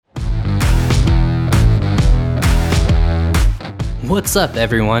What's up,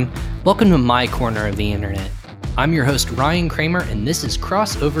 everyone? Welcome to my corner of the internet. I'm your host, Ryan Kramer, and this is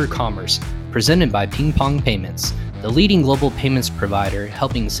Crossover Commerce, presented by Ping Pong Payments, the leading global payments provider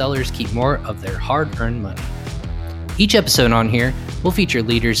helping sellers keep more of their hard-earned money. Each episode on here will feature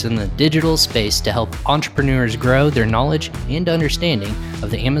leaders in the digital space to help entrepreneurs grow their knowledge and understanding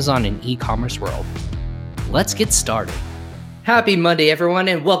of the Amazon and e-commerce world. Let's get started. Happy Monday, everyone,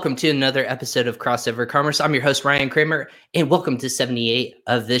 and welcome to another episode of Crossover Commerce. I'm your host, Ryan Kramer, and welcome to 78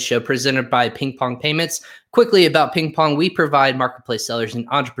 of this show presented by Ping Pong Payments. Quickly about Ping Pong, we provide marketplace sellers and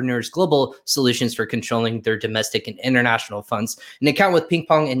entrepreneurs global solutions for controlling their domestic and international funds. An account with Ping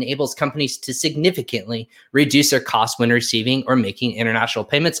Pong enables companies to significantly reduce their costs when receiving or making international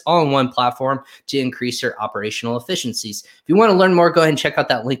payments all in one platform to increase their operational efficiencies. If you want to learn more, go ahead and check out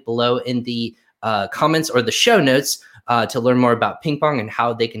that link below in the comments or the show notes to learn more about Ping Pong and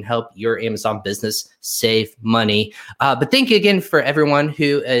how they can help your Amazon business save money. But thank you again for everyone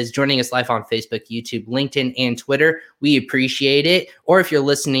who is joining us live on Facebook, YouTube, LinkedIn, and Twitter. We appreciate it. Or if you're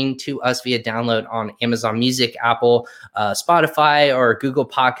listening to us via download on Amazon Music, Apple, Spotify, or Google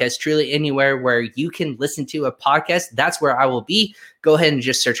Podcasts, truly anywhere where you can listen to a podcast, that's where I will be. Go ahead and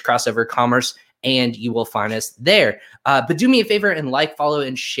just search Crossover Commerce and you will find us there. But do me a favor and like, follow,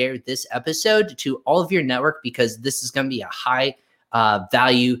 and share this episode to all of your network, because this is going to be a high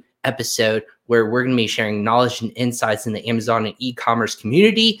value episode where we're going to be sharing knowledge and insights in the Amazon and e-commerce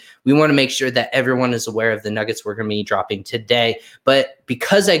community. We want to make sure that everyone is aware of the nuggets we're going to be dropping today. But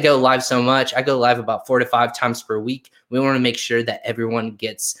because I go live so much, I go live about 4 to 5 times per week. We want to make sure that everyone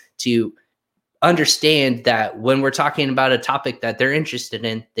gets to understand that when we're talking about a topic that they're interested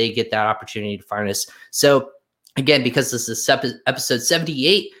in, they get that opportunity to find us. So again, because this is episode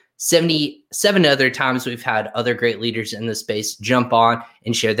 78, 77 other times we've had other great leaders in the space jump on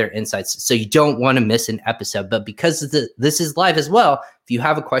and share their insights. So you don't want to miss an episode. But because this is live as well, if you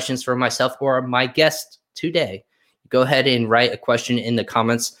have a questions for myself or my guest today, go ahead and write a question in the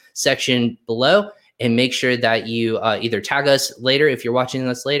comments section below. And make sure that you either tag us later if you're watching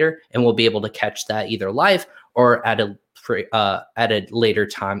this later, and we'll be able to catch that either live or at a later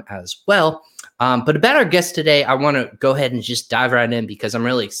time as well. But about our guest today, I want to go ahead and just dive right in because I'm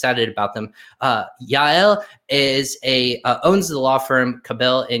really excited about them. Yael is owns the law firm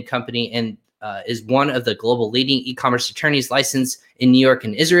Cabell & Company and is one of the global leading e-commerce attorneys licensed in New York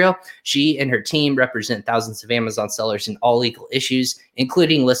and Israel. She and her team represent thousands of Amazon sellers in all legal issues,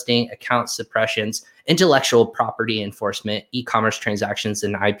 including listing, account suppressions, intellectual property enforcement, e-commerce transactions,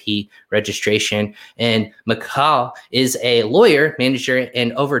 and IP registration. And Michal is a lawyer, manager,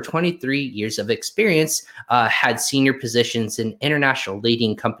 and over 23 years of experience, had senior positions in international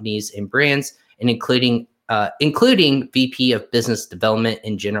leading companies and brands, and including VP of Business Development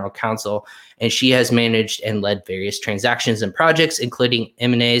and General Counsel. And she has managed and led various transactions and projects, including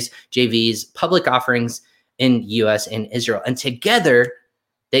M&As, JVs, public offerings in US and Israel. And together,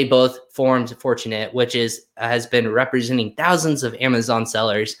 they both formed Fortinet, which has been representing thousands of Amazon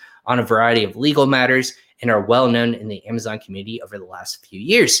sellers on a variety of legal matters and are well known in the Amazon community over the last few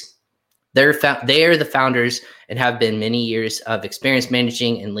years. They are the founders and have been many years of experience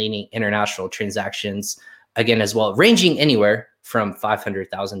managing and leading international transactions, again, as well, ranging anywhere from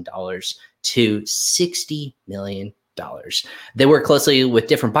 $500,000 to $60 million. They work closely with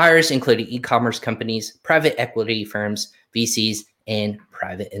different buyers, including e-commerce companies, private equity firms, VCs, and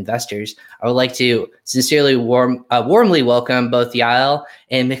private investors. I would like to sincerely warmly welcome both Yael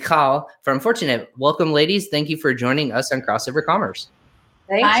and Michal from Fortinet. Welcome, ladies. Thank you for joining us on Crossover Commerce.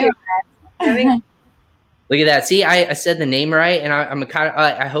 Thank you. Look at that. See, I said the name right, and I'm kind of,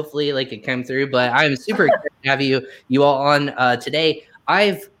 I hopefully it came through, but I'm super excited to have you all on today.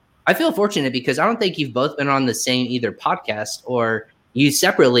 I feel fortunate because I don't think you've both been on the same either podcast, or you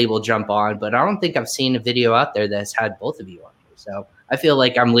separately will jump on, but I don't think I've seen a video out there that's had both of you on here. So I feel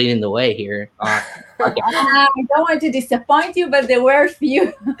like I'm leading the way here. I don't want to disappoint you, but there were a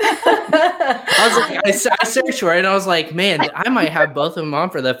few. I searched for it, and I was like, man, I might have both of them on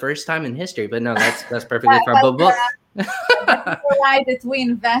for the first time in history. But no, that's perfectly fine. But you're right that we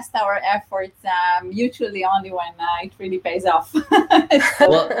invest our efforts mutually only when it really pays off.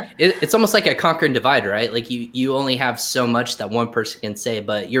 Well, it's almost like a conquer and divide, right? Like you only have so much that one person can say,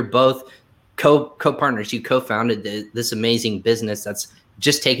 but you're both co-partners. You co-founded this amazing business that's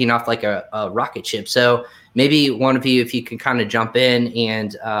just taking off like a rocket ship. So maybe one of you, if you can kind of jump in,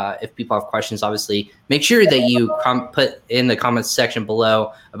 and if people have questions, obviously make sure that you put in the comments section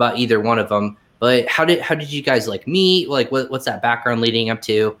below about either one of them. But how did you guys meet? What's that background leading up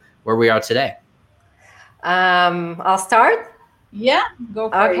to where we are today? I'll start. Yeah, go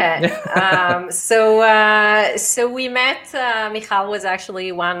for it. Okay. So we met. Michal was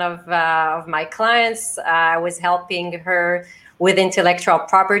actually one of my clients. I was helping her with intellectual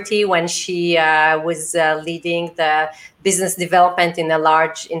property when she was leading the business development in a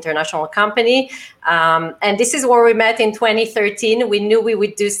large international company. And this is where we met in 2013. We knew we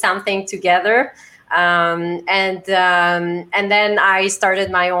would do something together. And then I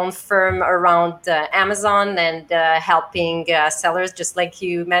started my own firm around Amazon and helping sellers, just like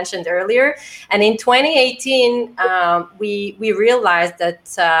you mentioned earlier. And in 2018, we realized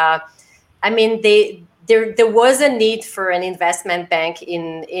that there was a need for an investment bank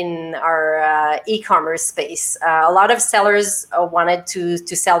in our e-commerce space. A lot of sellers wanted to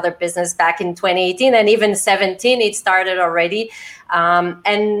sell their business back in 2018, and even 17 it started already.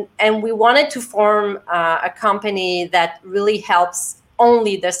 And we wanted to form a company that really helps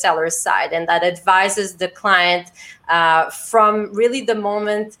only the seller's side and that advises the client from really the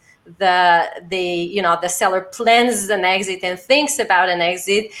moment the seller plans an exit and thinks about an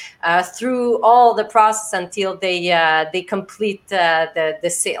exit through all the process until they complete the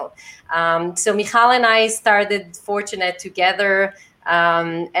sale. So Michal and I started Fortunate together,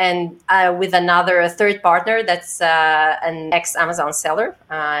 and with a third partner that's an ex-Amazon seller.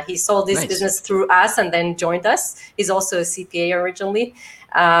 He sold this business through us and then joined us. He's also a CPA originally.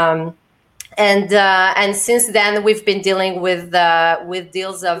 And since then, we've been dealing with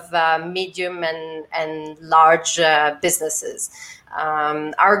deals of medium and large businesses.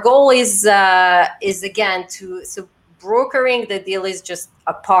 Our goal is again so brokering the deal is just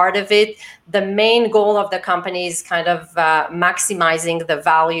a part of it. The main goal of the company is kind of maximizing the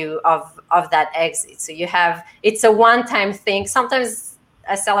value of that exit. So it's a one-time thing. Sometimes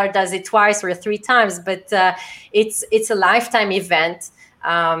a seller does it twice or three times, but it's a lifetime event.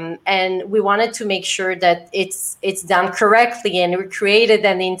 And we wanted to make sure that it's done correctly, and we created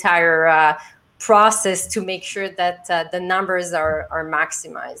an entire process to make sure that the numbers are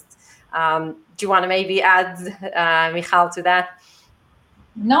maximized. Do you want to maybe add, Michal, to that?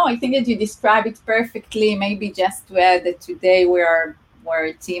 No, I think that you described it perfectly. Maybe just to add that today we're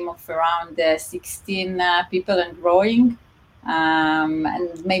a team of around 16 people and growing.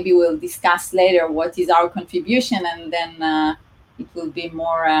 And maybe we'll discuss later what is our contribution, and then it will be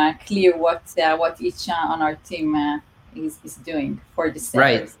more clear what each on our team is doing for the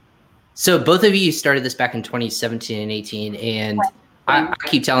sellers. Right. So both of you started this back in 2017 and 18, and I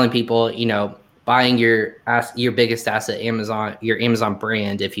keep telling people, buying your biggest asset, Amazon, your Amazon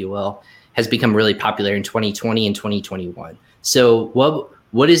brand, if you will, has become really popular in 2020 and 2021. So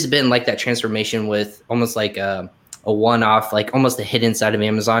what has it been like, that transformation with almost like a one-off, like almost the hidden side of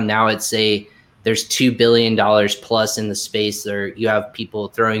Amazon? Now there's $2 billion plus in the space. There you have people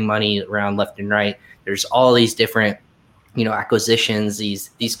throwing money around left and right. There's all these different, acquisitions,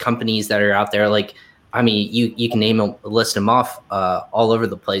 these companies that are out there. Like, I mean, you can list them off all over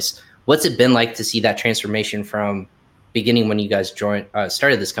the place. What's it been like to see that transformation from beginning when you guys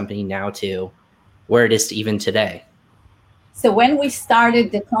started this company now to where it is to even today? So when we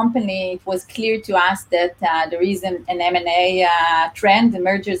started the company, it was clear to us that there is an M&A trend, the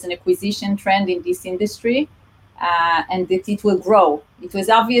mergers and acquisition trend in this industry, and that it will grow. It was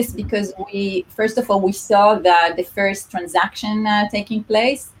obvious because first of all, we saw the first transaction taking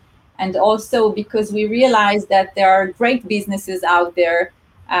place, and also because we realized that there are great businesses out there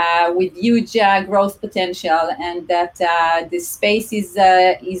with huge growth potential, and that the space is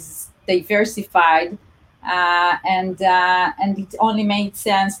diversified. And it only made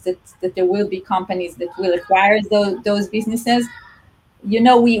sense that there will be companies that will acquire those businesses.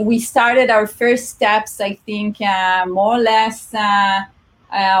 We started our first steps, I think, more or less,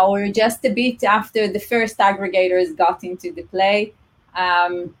 or just a bit after the first aggregators got into the play.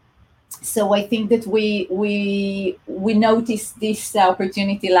 So I think that we noticed this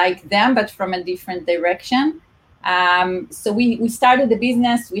opportunity like them, but from a different direction. So we started the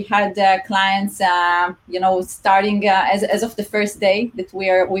business. We had clients, starting as of the first day that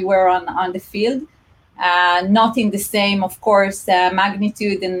we were on the field, not in the same, of course,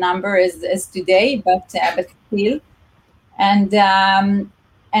 magnitude and number as today, but still.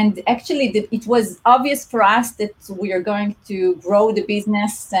 And actually, it was obvious for us that we are going to grow the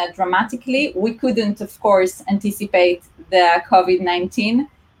business dramatically. We couldn't, of course, anticipate the COVID-19,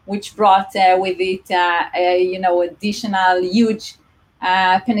 which brought with it, additional huge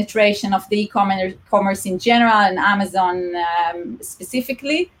penetration of the e-commerce in general and Amazon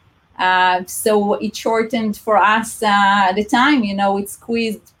specifically. So it shortened for us the time. It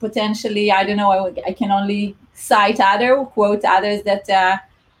squeezed potentially. I don't know. I can only quote others that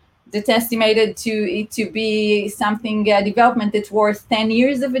that estimated to be something development that's worth 10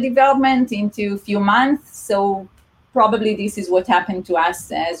 years of a development into a few months. So probably this is what happened to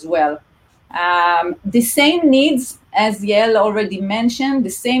us as well. The same needs, as Yael already mentioned, the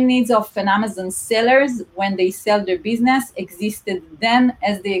same needs of an Amazon sellers when they sell their business existed then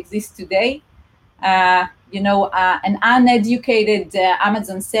as they exist today. An uneducated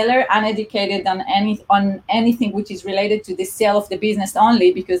Amazon seller, uneducated on anything which is related to the sale of the business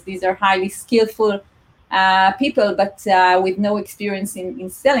only, because these are highly skillful people, but with no experience in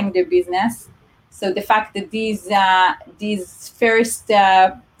selling their business. So the fact that these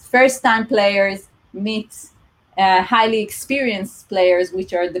first-time players meet highly experienced players,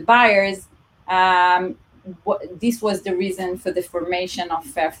 which are the buyers, this was the reason for the formation of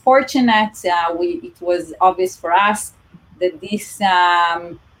Fortunate. It was obvious for us that this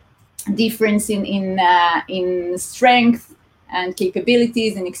difference in strength and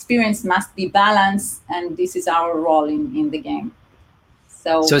capabilities and experience must be balanced, and this is our role in the game.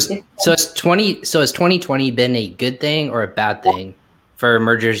 So has 2020 been a good thing or a bad thing for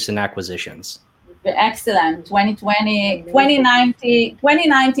mergers and acquisitions? Excellent.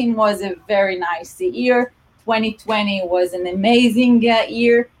 2019 was a very nice year. 2020 was an amazing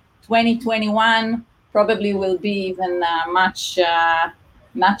year. 2021 probably will be even much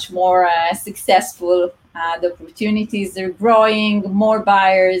more successful. The opportunities are growing, more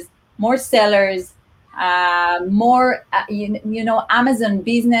buyers, more sellers, more. Amazon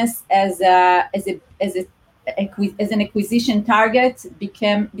business as an acquisition target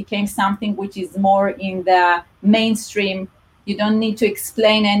became something which is more in the mainstream. You don't need to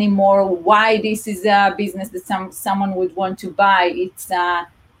explain anymore why this is a business that someone would want to buy.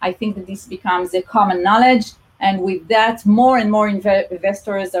 I think that this becomes a common knowledge, and with that, more and more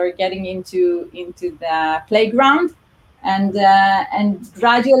investors are getting into the playground, and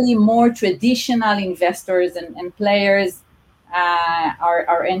gradually more traditional investors and players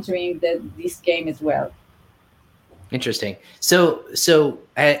are entering this game as well. Interesting. So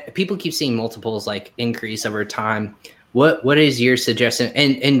people keep seeing multiples like increase over time. What is your suggestion?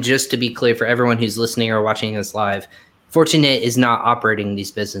 And just to be clear for everyone who's listening or watching this live, Fortunate is not operating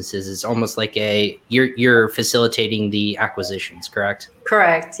these businesses. It's almost like you're facilitating the acquisitions, correct?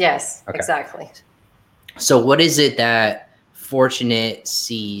 Correct. Yes, okay. Exactly. So what is it that Fortunate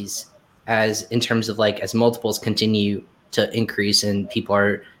sees as in terms of like as multiples continue to increase and people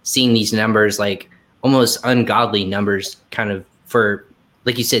are seeing these numbers like almost ungodly numbers kind of for,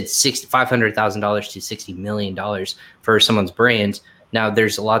 like you said, $500,000 to $60 million for someone's brand. Now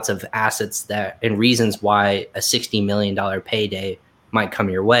there's lots of assets and reasons why a $60 million payday might come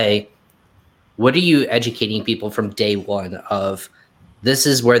your way. What are you educating people from day one of this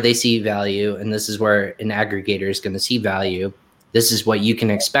is where they see value and this is where an aggregator is going to see value. This is what you can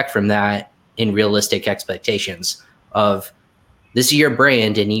expect from that in realistic expectations of this is your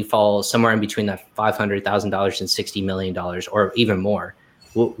brand and you fall somewhere in between that $500,000 and $60 million or even more.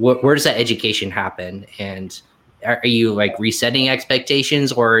 Where does that education happen? And are you like resetting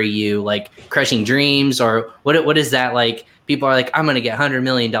expectations or are you like crushing dreams or what is that like? People are like, I'm going to get $100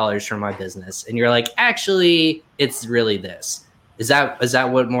 million from my business. And you're like, actually, it's really this. Is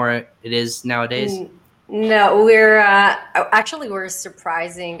that what more it is nowadays? No, we're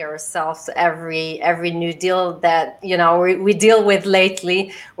surprising ourselves every new deal that we deal with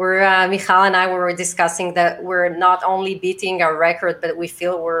lately. Michal and I were discussing that we're not only beating our record, but we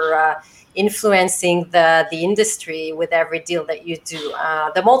feel we're influencing the industry with every deal that you do.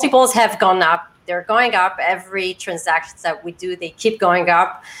 The multiples have gone up. They're going up. Every transaction that we do, they keep going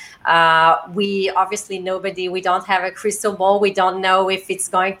up. We don't have a crystal ball. We don't know if it's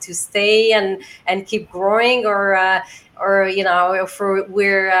going to stay and keep growing or if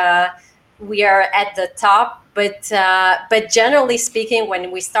we are at the top. But generally speaking, when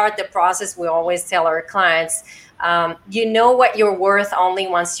we start the process, we always tell our clients, you know what you're worth only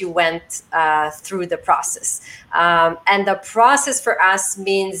once you went through the process. And the process for us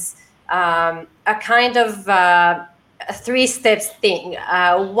means a kind of a 3-step thing.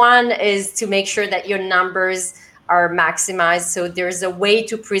 One is to make sure that your numbers are maximized. So there's a way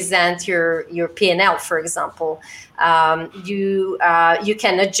to present your P&L, for example. You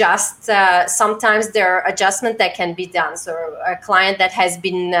can adjust. Sometimes there are adjustments that can be done. So a client that has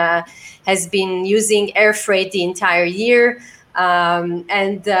been using air freight the entire year, and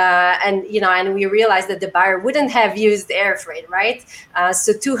we realized that the buyer wouldn't have used air freight, right?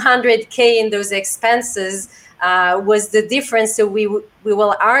 So $200K in those expenses was the difference. So we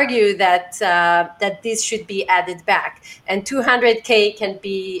will argue that that this should be added back, and 200K can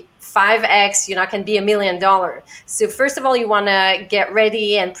be 5x, can be $1 million. So first of all, you want to get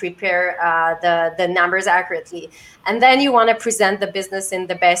ready and prepare the numbers accurately. And then you want to present the business in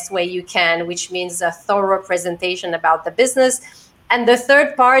the best way you can, which means a thorough presentation about the business. And the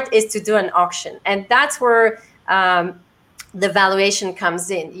third part is to do an auction. And that's where the valuation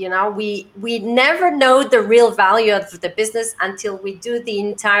comes in. We never know the real value of the business until we do the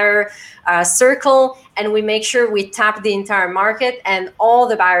entire circle, and we make sure we tap the entire market and all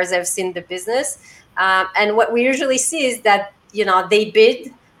the buyers have seen the business. And what we usually see is that they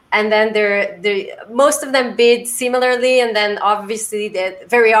bid, and then most of them bid similarly, and then obviously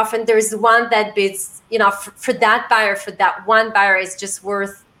very often there's one that bids for that buyer, for that one buyer is just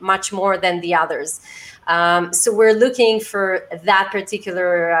worth much more than the others. So we're looking for that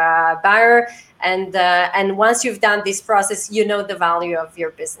particular buyer, and once you've done this process, the value of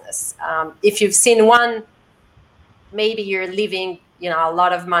your business. If you've seen one, maybe you're leaving a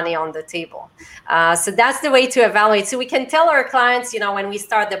lot of money on the table. So that's the way to evaluate. So we can tell our clients, when we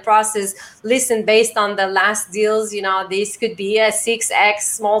start the process, listen, based on the last deals, this could be a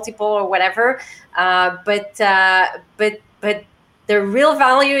 6x multiple or whatever, but the real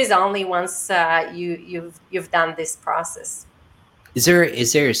value is only once you've done this process. Is there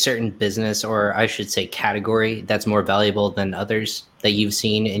a certain business, or I should say category, that's more valuable than others that you've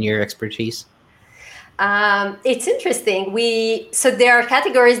seen in your expertise? It's interesting. So there are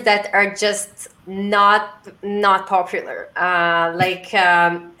categories that are just not popular, like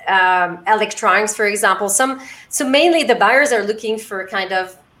electronics, for example. So mainly the buyers are looking for kind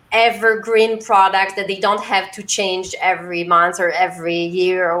of evergreen products that they don't have to change every month or every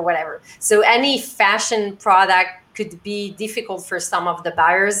year or whatever. So any fashion product could be difficult for some of the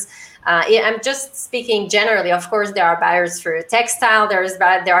buyers. I'm just speaking generally. Of course, there are buyers for textile. There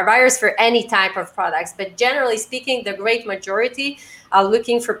are buyers for any type of products. But generally speaking, the great majority are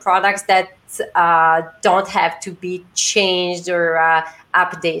looking for products that don't have to be changed or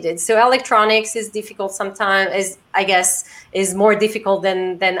updated. So electronics is difficult sometimes, is more difficult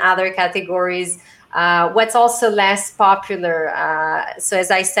than other categories. What's also less popular, so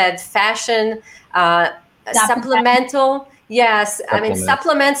as I said, fashion, supplemental. Yes, I mean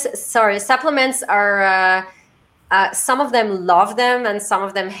supplements are some of them love them and some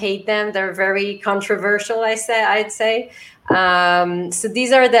of them hate them. They're very controversial, I'd say. So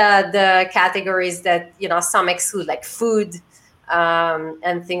these are the categories that some exclude, like food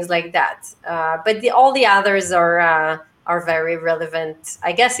and things like that. But all the others are very relevant,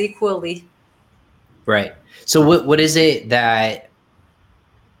 I guess, equally. Right. So what is it that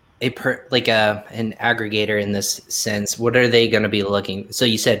an aggregator in this sense, what are they going to be looking? So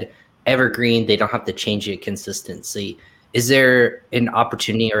you said evergreen, they don't have to change it consistently. Is there an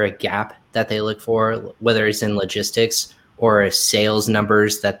opportunity or a gap that they look for, whether it's in logistics or sales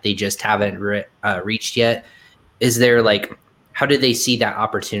numbers that they just haven't reached yet? Is there how do they see that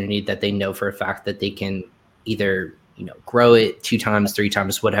opportunity that they know for a fact that they can either, grow it 2 times, 3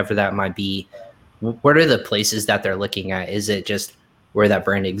 times, whatever that might be? What are the places that they're looking at? Is it just where that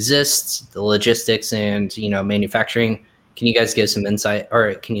brand exists, the logistics and, manufacturing? Can you guys give some insight,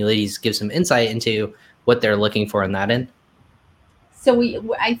 or can you ladies give some insight into what they're looking for on that end? So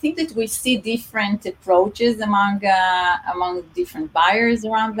I think that we see different approaches among different buyers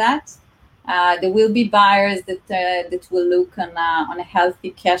around that. There will be buyers that will look on a healthy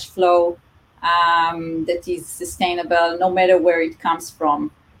cash flow that is sustainable no matter where it comes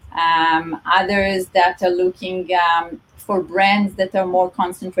from. Others that are looking for brands that are more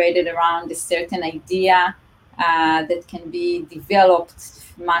concentrated around a certain idea that can be developed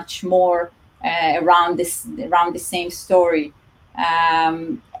much more around the same story.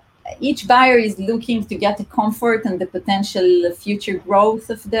 Each buyer is looking to get the comfort and the potential future growth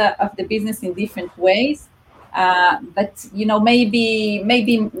of the business in different ways. But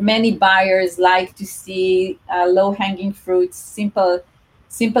maybe many buyers like to see low-hanging fruits,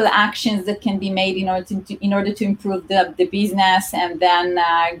 simple actions that can be made in order to improve the business, and then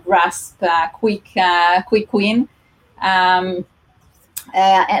grasp quick win,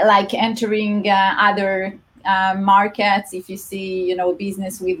 like entering other markets. If you see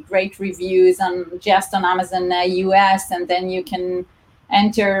business with great reviews on Amazon US, and then you can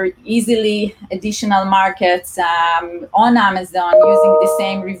enter easily additional markets on Amazon using the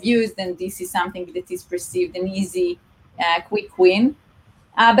same reviews, then this is something that is perceived an easy quick win.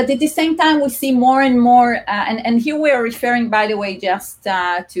 But at the same time, we see more and more, and here we are referring, by the way, just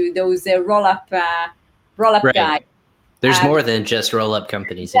to those roll-up right. guides. There's more than just roll-up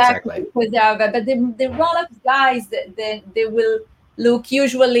companies, exactly. But the roll-up guys, they will look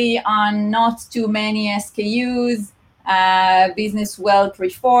usually on not too many SKUs, business well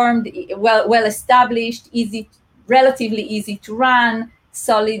performed, well established, relatively easy to run,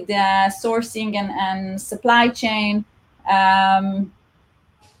 solid sourcing and supply chain.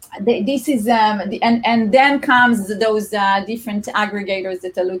 This is and then comes those different aggregators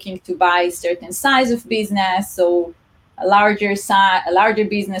that are looking to buy certain size of business. So a larger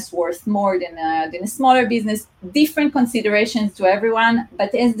business worth more than a smaller business. Different considerations to everyone,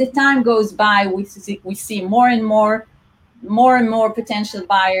 but as the time goes by, we see more and more potential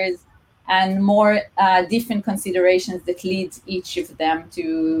buyers and more different considerations that lead each of them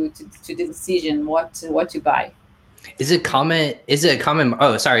to the decision what to buy. Is it common?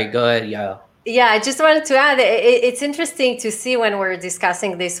 Oh, sorry. Go ahead. Yeah. Yeah, I just wanted to add, it's interesting to see when we're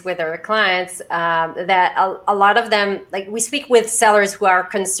discussing this with our clients that a lot of them, like we speak with sellers who are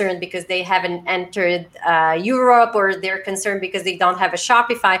concerned because they haven't entered Europe, or they're concerned because they don't have a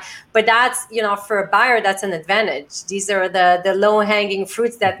Shopify. But that's, for a buyer, that's an advantage. These are the low-hanging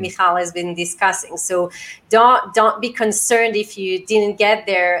fruits that Michal has been discussing. So don't be concerned if you didn't get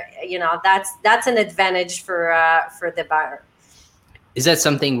there. That's an advantage for the buyer. Is that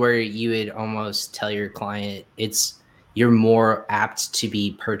something where you would almost tell your client you're more apt to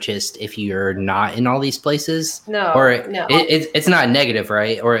be purchased if you're not in all these places? No. Or no. It's not negative,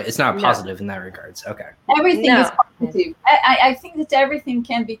 right? Or it's not positive in that regards. Okay. Everything is positive. I think that everything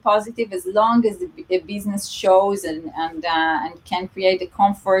can be positive as long as the business shows and can create a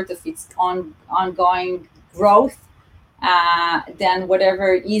comfort of its ongoing growth. Then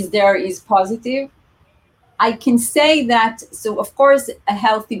whatever is there is positive. I can say that, so of course, a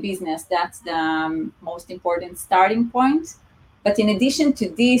healthy business, that's the most important starting point. But in addition to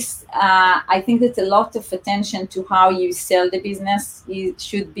this, I think that a lot of attention to how you sell the business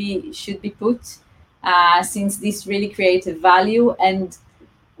should be put, since this really creates a value. And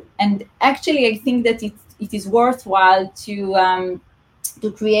actually, I think that it is worthwhile to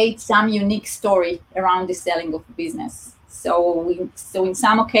create some unique story around the selling of business. So in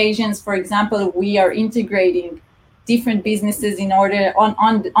some occasions, for example, we are integrating different businesses in order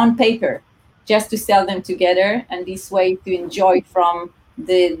on paper, just to sell them together, and this way to enjoy from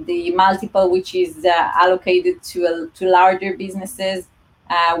the multiple which is allocated to larger businesses,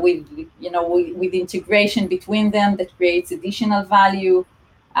 with integration between them that creates additional value.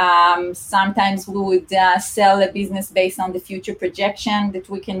 Sometimes we would sell a business based on the future projection that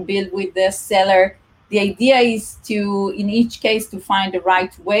we can build with the seller. The idea is to, in each case, to find the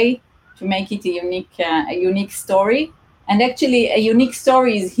right way to make it a unique story. And actually, a unique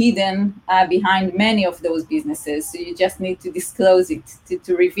story is hidden behind many of those businesses. So you just need to disclose it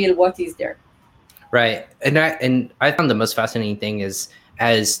to reveal what is there. Right. And I found the most fascinating thing is,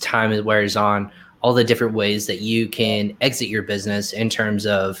 as time wears on, all the different ways that you can exit your business in terms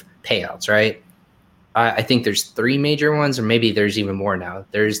of payouts, right? I think there's 3 major ones, or maybe there's even more now.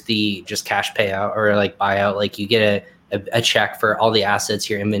 There's the just cash payout, or like buyout, like you get a check for all the assets,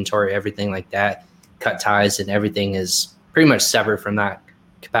 your inventory, everything like that, cut ties, and everything is pretty much severed from that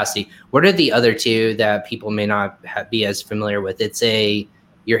capacity. What are the other 2 that people may not be as familiar with?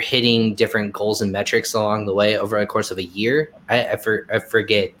 You're hitting different goals and metrics along the way over the course of a year. I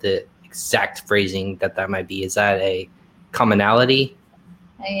forget the exact phrasing that might be. Is that a commonality?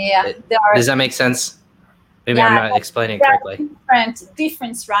 Yeah. Does that make sense? Maybe I'm not explaining it correctly.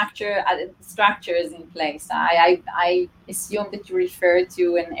 Different structures in place. I assume that you refer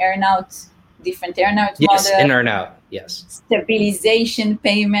to an earnout, different earnout model. Yes, an earnout. Yes. Stabilization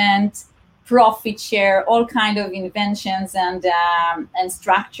payment, profit share, all kind of inventions and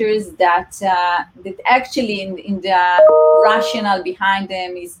structures that actually in the rationale behind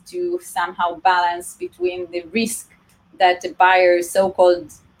them is to somehow balance between the risk that the buyer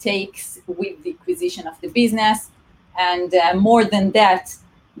so-called takes with the acquisition of the business, and more than that,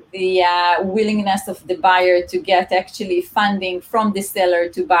 the willingness of the buyer to get actually funding from the seller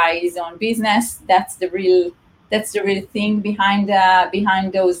to buy his own business. That's the real thing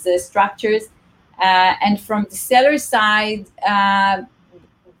behind those structures. And from the seller side,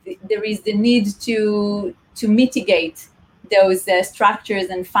 there is the need to mitigate those structures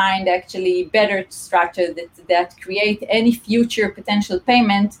and find actually better structures that create any future potential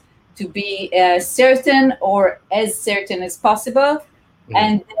payment to be certain, or as certain as possible. Mm-hmm.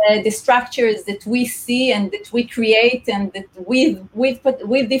 And the structures that we see and that we create and that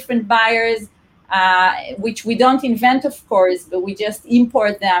with different buyers, which we don't invent, of course, but we just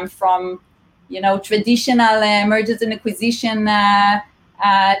import them from traditional mergers and acquisition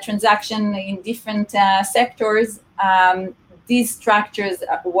transaction in different sectors. these structures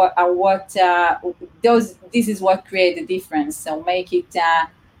this is what create the difference. So make it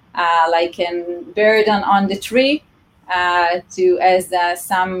like a bird on the tree to as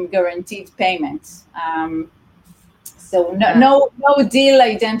some guaranteed payment. So no deal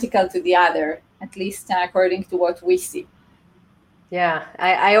identical to the other, at least according to what we see. Yeah,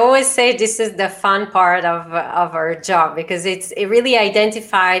 I always say this is the fun part of our job, because it really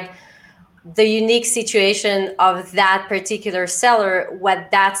identified the unique situation of that particular seller,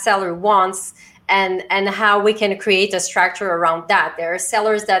 what that seller wants, and how we can create a structure around that. There are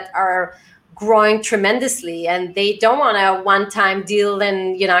sellers that are growing tremendously and they don't want a one-time deal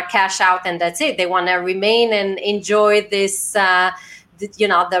and cash out and that's it. They want to remain and enjoy this the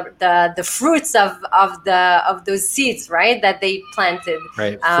fruits of those seeds, right, that they planted.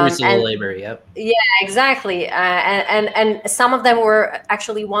 Right, fruits of the labor. Yep. Yeah, exactly. And some of them were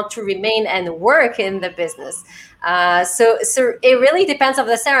actually want to remain and work in the business. So it really depends on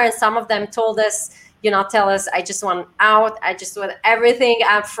the seller. And some of them told us, tell us, I just want out. I just want everything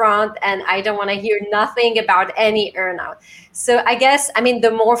up front, and I don't want to hear nothing about any earnout. So I guess,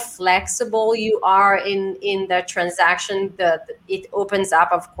 the more flexible you are in the transaction, it opens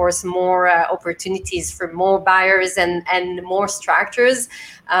up, of course, more opportunities for more buyers and more structures.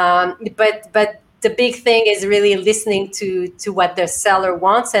 But the big thing is really listening to what the seller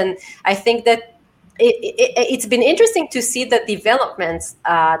wants. And I think that it's been interesting to see the development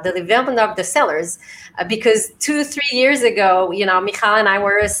of the sellers, because 2-3 years ago, Michal and I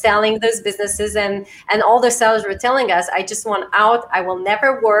were selling those businesses, and all the sellers were telling us, I just want out. I will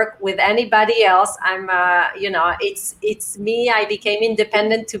never work with anybody else. I'm, it's me. I became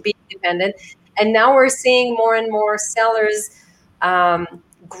independent to be independent. And now we're seeing more and more sellers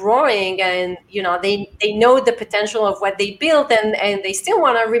growing, and they know the potential of what they built, and they still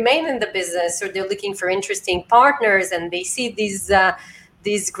want to remain in the business, or they're looking for interesting partners, and they see these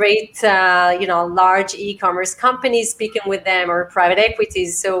great large e-commerce companies speaking with them, or private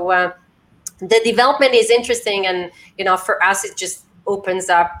equities. So the development is interesting, and for us it just opens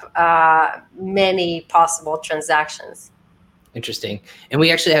up many possible transactions. Interesting. And we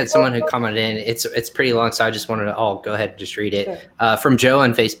actually had someone who commented in. It's pretty long, so I just wanted to go ahead and just read it. Sure. From Joe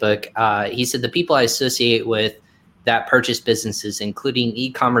on Facebook. He said, the people I associate with that purchase businesses, including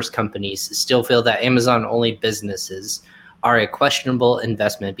e-commerce companies, still feel that Amazon-only businesses are a questionable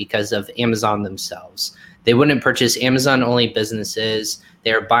investment because of Amazon themselves. They wouldn't purchase Amazon-only businesses.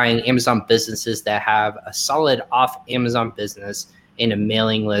 They're buying Amazon businesses that have a solid off-Amazon business, and a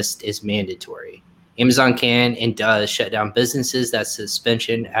mailing list is mandatory. Amazon can and does shut down businesses. That's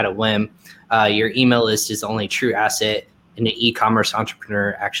suspension at a whim. Your email list is the only true asset an e-commerce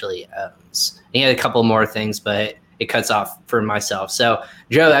entrepreneur actually owns. And he had a couple more things, but it cuts off for myself. So,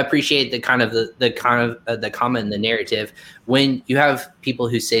 Joe, I appreciate the comment, the narrative. When you have people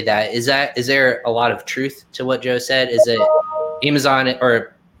who say that, is there a lot of truth to what Joe said? Is it Amazon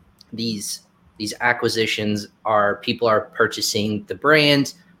or these acquisitions people are purchasing the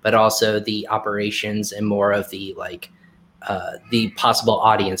brand, but also the operations and more of the possible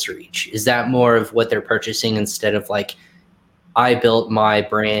audience reach? Is that more of what they're purchasing instead of I built my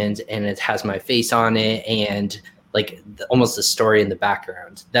brand and it has my face on it and almost the story in the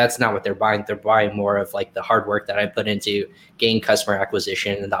background? That's not what they're buying. They're buying more of the hard work that I put into getting customer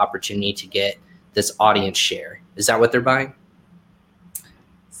acquisition and the opportunity to get this audience share. Is that what they're buying?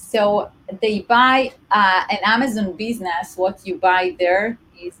 So they buy an Amazon business. What you buy there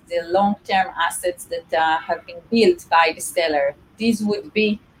is the long-term assets that have been built by the seller. These would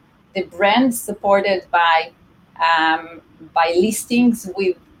be the brand supported by listings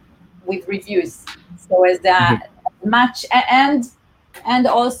with reviews. So as much and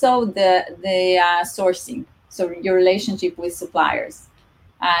also the sourcing. So your relationship with suppliers.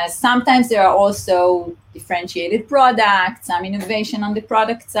 Sometimes there are also differentiated products, some innovation on the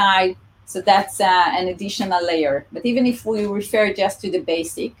product side. So that's an additional layer. But even if we refer just to the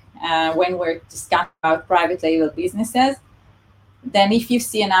basic, when we're discussing about private label businesses, then if you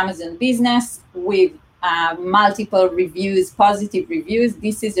see an Amazon business with multiple reviews, positive reviews,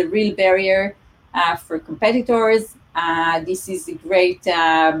 this is a real barrier for competitors. This is a great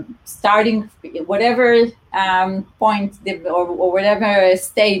starting, whatever point or whatever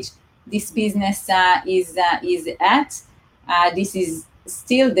stage this business is at. This is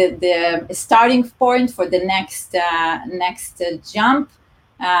still the starting point for the next jump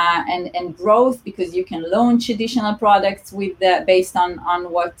and growth, because you can launch additional products with based on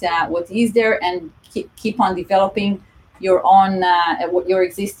what is there, and keep on developing your own your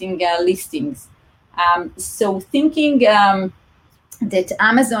existing listings. So thinking that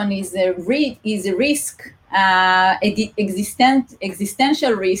Amazon is a risk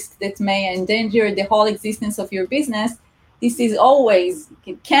existential risk that may endanger the whole existence of your business, this is always,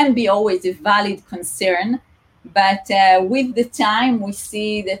 it can be always a valid concern. But with the time, we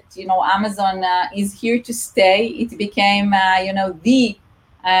see that, Amazon is here to stay. It became, the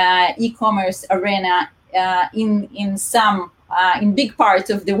e-commerce arena in big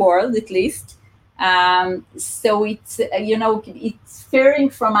parts of the world, at least. So it's, it's fearing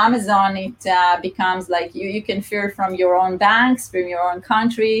from Amazon. It becomes like you can fear from your own banks, from your own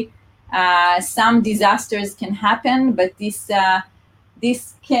country. Some disasters can happen, but this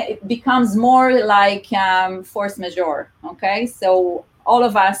becomes more like force majeure. Okay, so all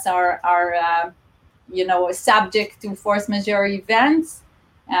of us are subject to force majeure events.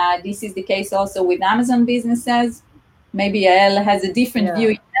 This is the case also with Amazon businesses. Maybe Yael has a different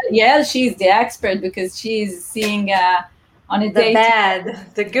view. Yael, she's the expert because she's seeing on a the bad,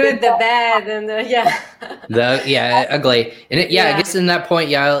 the good, the bad, and ugly. And I guess in that point,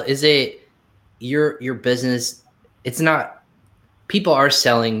 Yael, is it your business? It's not. People are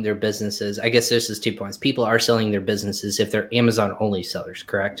selling their businesses. I guess this is 2 points. People are selling their businesses if they're Amazon only sellers,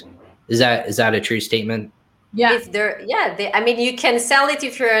 correct? Is that a true statement? Yeah. You can sell it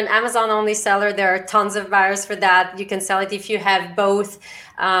if you're an Amazon only seller. There are tons of buyers for that. You can sell it if you have both.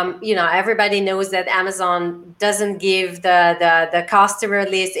 Everybody knows that Amazon doesn't give the customer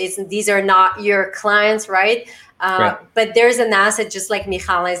list. These are not your clients, right? Right. But there's an asset, just like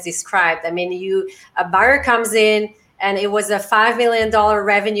Michal has described. A buyer comes in, and it was a $5 million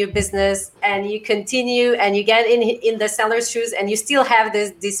revenue business, and you continue and you get in the seller's shoes, and you still have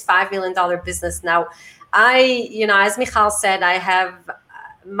this $5 million business. Now, as Michal said, I have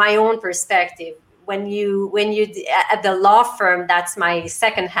my own perspective. When you at the law firm, that's my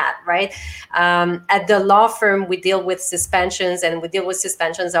second hat, right? At the law firm, we deal with suspensions, and we deal with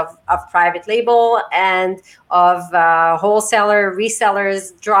suspensions of private label and of wholesaler,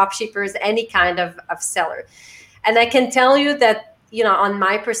 resellers, drop shippers, any kind of seller. And I can tell you that, on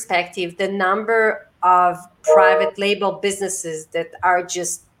my perspective, the number of private label businesses that are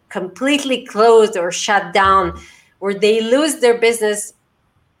just completely closed or shut down, where they lose their business,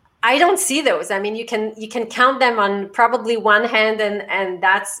 I don't see those. You can count them on probably one hand, and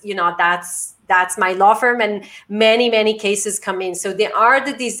that's my law firm, and many cases come in. So there are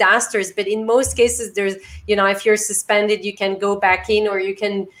the disasters, but in most cases, there's, if you're suspended, you can go back in, or you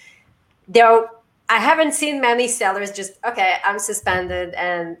can. I haven't seen many sellers just, okay, I'm suspended,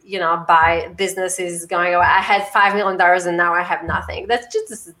 and buy businesses going away. I had $5 million and now I have nothing. That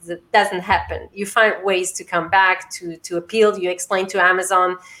doesn't happen. You find ways to come back, to appeal. You explain to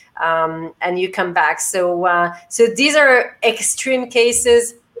Amazon, and you come back. So these are extreme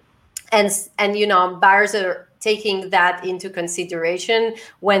cases, and buyers are taking that into consideration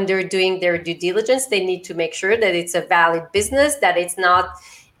when they're doing their due diligence. They need to make sure that it's a valid business, that it's not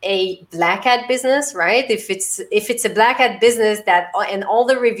a black hat business, right? If it's a black hat business and all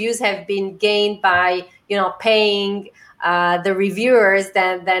the reviews have been gained by paying the reviewers,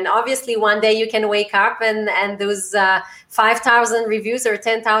 then obviously one day you can wake up and those 5,000 reviews or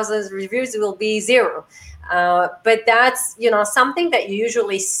 10,000 reviews will be zero. But that's something that you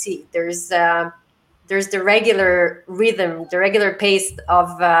usually see. There's the regular rhythm, the regular pace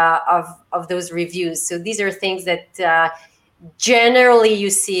of those reviews. So these are things that generally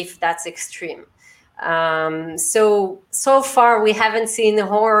you see if that's extreme. So far we haven't seen a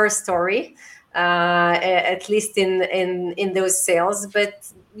horror story, at least in those sales, but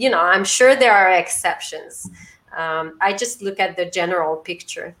I'm sure there are exceptions. I just look at the general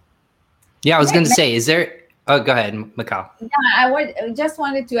picture. Yeah, I was going to say, is there? Oh, go ahead, Michal. Yeah, I just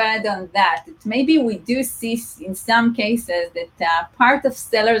wanted to add on that maybe we do see in some cases that part of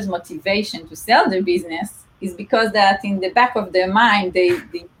sellers' motivation to sell their business is because that in the back of their mind, they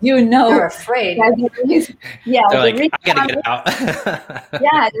they're afraid. They're like, I gotta get out.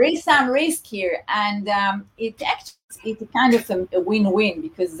 There is some risk here, and it's kind of a win-win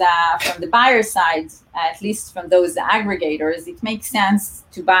because from the buyer side, at least from those aggregators, it makes sense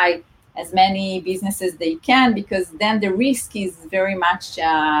to buy as many businesses they can, because then the risk is very much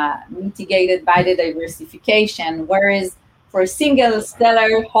mitigated by the diversification. Whereas for a single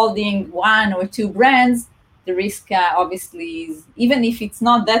seller holding one or two brands, the risk obviously is, even if it's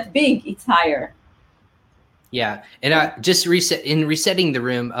not that big, it's higher. Yeah, and just resetting the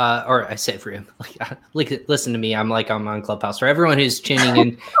room, or I said room. Like, listen to me. I'm on Clubhouse. For everyone who's tuning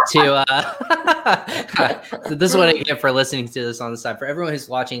in to, so this is what I get for listening to this on the side. For everyone who's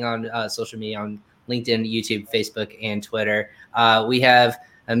watching on social media, on LinkedIn, YouTube, Facebook, and Twitter, we have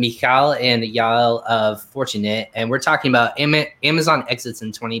Michal and Yael of Fortinet, and we're talking about Amazon exits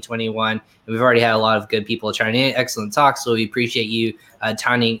in 2021. And we've already had a lot of good people chiming in. Excellent talk, so we appreciate you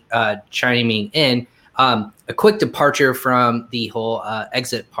chiming in. A quick departure from the whole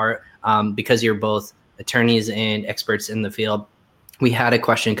exit part, because you're both attorneys and experts in the field. We had a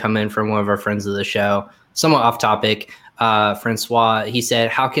question come in from one of our friends of the show, somewhat off topic. Francois, he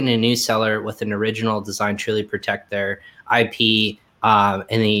said, how can a new seller with an original design truly protect their IP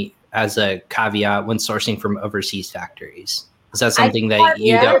as a caveat when sourcing from overseas factories? Is that something that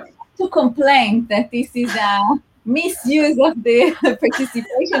you don't? To complain that this is a misuse of the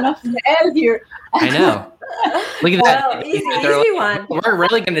participation of the L here. I know. Look at that. Easy one. We're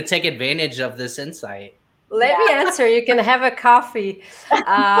really going to take advantage of this insight. Let me answer. You can have a coffee.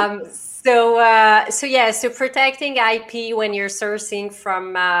 So protecting IP when you're sourcing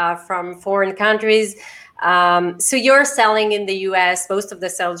from foreign countries. So you're selling in the US, most of the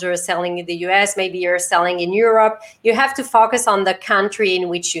sellers are selling in the US, maybe you're selling in Europe. You have to focus on the country in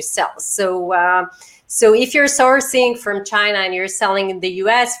which you sell. So if you're sourcing from China and you're selling in the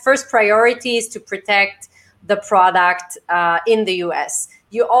US, first priority is to protect the product in the US.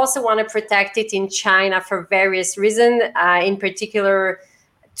 You also want to protect it in China for various reasons, in particular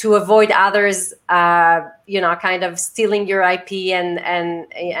to avoid others, kind of stealing your IP and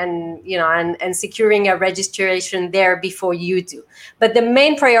securing a registration there before you do. But the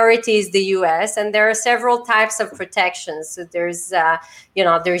main priority is the US, and there are several types of protections. So there's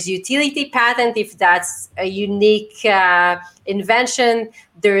utility patent if that's a unique invention.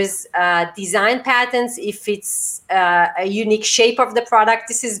 There's design patents if it's a unique shape of the product.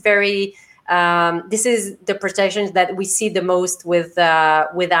 This is the protections that we see the most with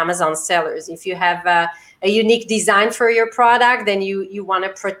Amazon sellers. If you have a unique design for your product, then you want to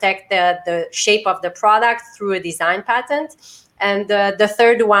protect the shape of the product through a design patent. And the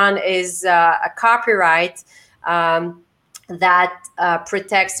third one is a copyright that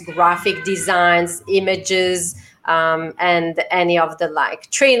protects graphic designs, images, and any of the like.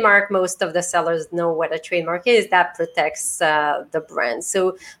 Trademark, most of the sellers know what a trademark is. That protects the brand.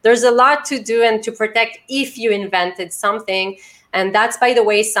 So there's a lot to do and to protect if you invented something. And that's, by the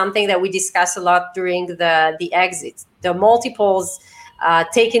way, something that we discuss a lot during the exit. The multiples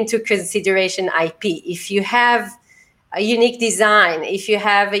take into consideration IP. If you have a unique design, if you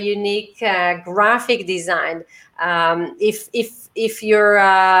have a unique graphic design, if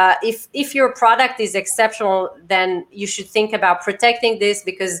your product is exceptional, then you should think about protecting this,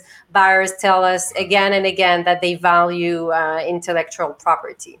 because buyers tell us again and again that they value intellectual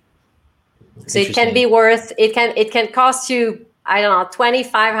property. So it can be it can cost you, I don't know,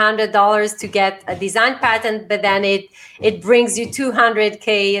 $2,500 to get a design patent, but then it brings you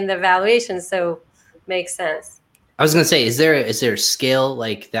 $200K in the valuation. So makes sense. I was going to say, is there a scale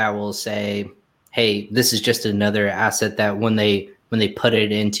like that will say, hey, this is just another asset that when they put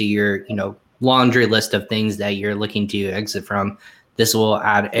it into your, laundry list of things that you're looking to exit from, this will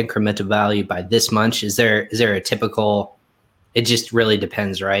add incremental value by this much? Is there a typical, it just really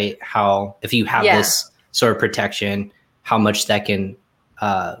depends, right? How, if you have this sort of protection, how much that can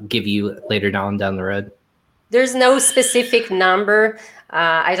give you later down the road? There's no specific number.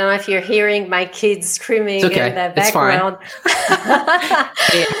 I don't know if you're hearing my kids screaming in the background.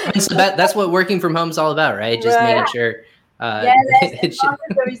 It's fine. That's what working from home is all about, right? Just making sure. As long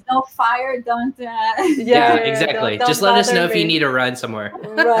as there is no fire, don't. Exactly. Just let us know if you need to run somewhere.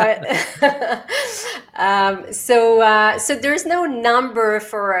 Right. So there's no number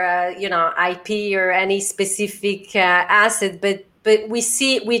for IP or any specific asset, but we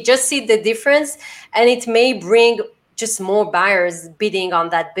just see the difference, and it may bring just more buyers bidding on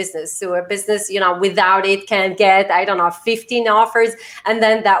that business. So a business, without it can get, 15 offers, and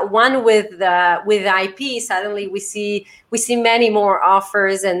then that one with IP, suddenly we see many more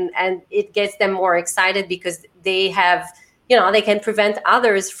offers, and it gets them more excited because they have, they can prevent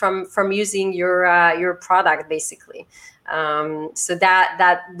others from using your product basically. So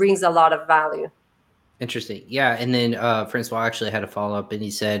that brings a lot of value. Interesting. Yeah. And then Francois actually had a follow-up, and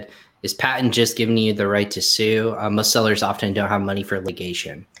he said, is patent just giving you the right to sue? Most sellers often don't have money for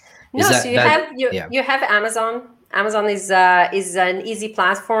litigation. You have Amazon. Amazon is an easy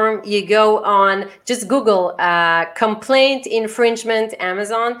platform. You go on, just Google complaint infringement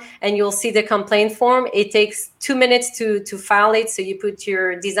Amazon, and you'll see the complaint form. It takes 2 minutes to file it. So you put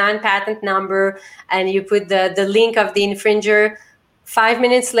your design patent number and you put the link of the infringer. 5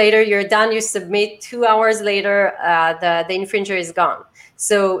 minutes later, you're done. You submit. 2 hours later, the infringer is gone.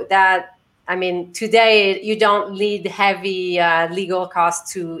 So today you don't need heavy legal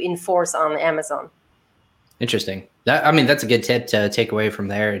costs to enforce on Amazon. Interesting. That's a good tip to take away from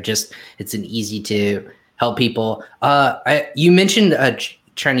there. It's an easy to help people. You mentioned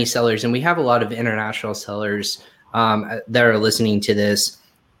Chinese sellers, and we have a lot of international sellers that are listening to this.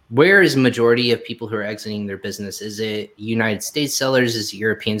 Where is the majority of people who are exiting their business? Is it United States sellers? Is it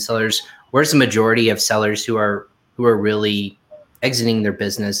European sellers? Where's the majority of sellers who are really exiting their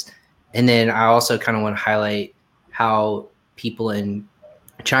business? And then I also kind of want to highlight how people in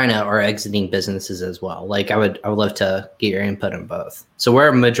China are exiting businesses as well. Like I would love to get your input on both. So where are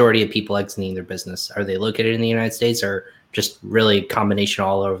a majority of people exiting their business? Are they located in the United States or just really combination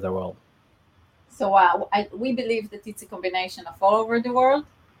all over the world? So we believe that it's a combination of all over the world.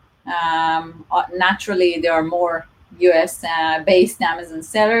 Naturally, there are more US based Amazon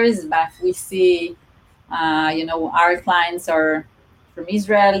sellers, but we see, our clients are from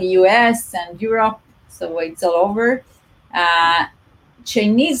Israel, US, and Europe, so it's all over.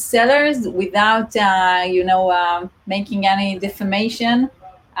 Chinese sellers, without making any defamation,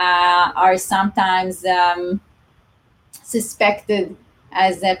 are sometimes suspected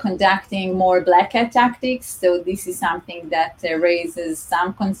as conducting more black hat tactics. So this is something that raises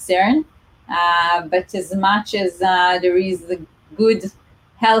some concern. But as much as there is a good,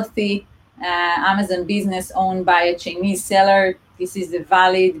 healthy Amazon business owned by a Chinese seller, this is a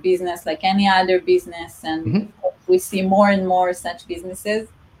valid business like any other business. And we see more and more such businesses.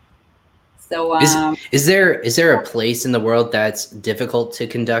 So is there a place in the world that's difficult to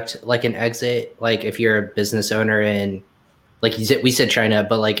conduct like an exit? Like if you're a business owner in, like we said China,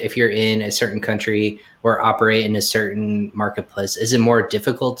 but like if you're in a certain country or operate in a certain marketplace, is it more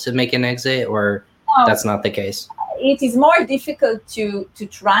difficult to make an exit, or that's not the case? It is more difficult to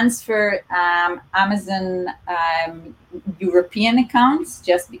transfer Amazon European accounts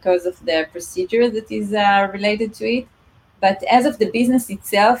just because of the procedure that is related to it. But as of the business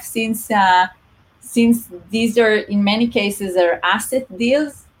itself, since these are in many cases are asset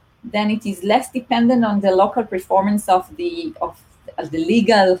deals, then it is less dependent on the local performance of the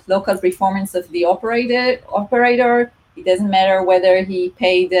legal local performance of the operator. It doesn't matter whether he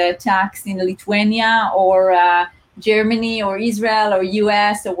paid tax in Lithuania or Germany or Israel or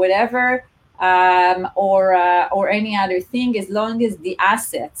US or whatever, or any other thing, as long as the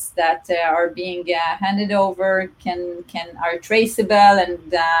assets that are being handed over are traceable,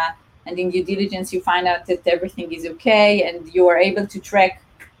 and in due diligence you find out that everything is okay, and you are able to track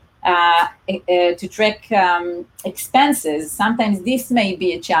expenses. Sometimes this may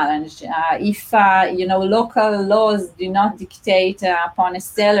be a challenge if local laws do not dictate upon a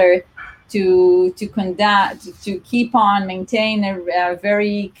seller to keep on maintain a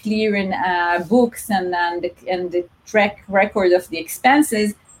very clear books and the track record of the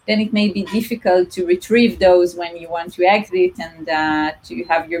expenses. Then it may be difficult to retrieve those when you want to exit and to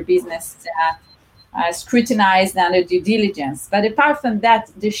have your business scrutinized under due diligence. But apart from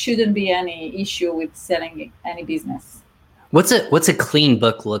that, there shouldn't be any issue with selling any business. What's a clean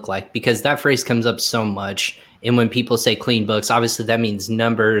book look like? Because that phrase comes up so much. And when people say clean books, obviously that means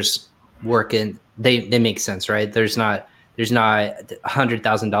numbers working. They make sense, right? There's not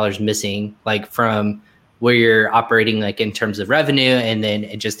 $100,000 missing, like from where you're operating, like in terms of revenue, and then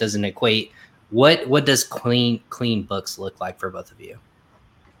it just doesn't equate. What does clean books look like for both of you?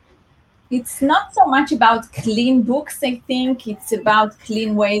 It's not so much about clean books, I think. It's about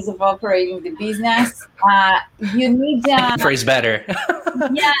clean ways of operating the business. You need... phrase better.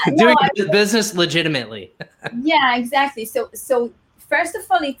 Yeah. Doing business legitimately. Yeah, exactly. So first of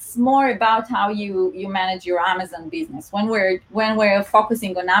all, it's more about how you manage your Amazon business. When we're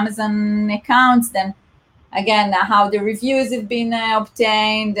focusing on Amazon accounts, then again, how the reviews have been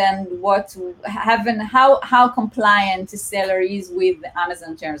obtained and how compliant the seller is with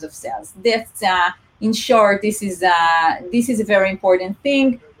Amazon terms of sales. That's in short, this is a very important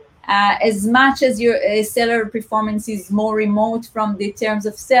thing. As much as your seller performance is more remote from the terms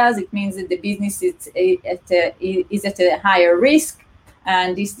of sales, it means that the business is at a higher risk,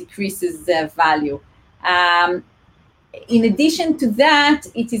 and this decreases the value. In addition to that,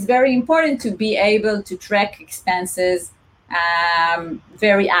 it is very important to be able to track expenses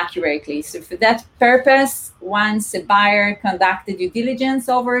very accurately. So for that purpose, once a buyer conducted due diligence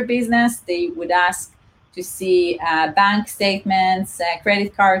over a business, they would ask to see bank statements,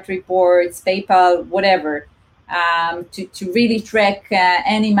 credit card reports, PayPal, whatever, to really track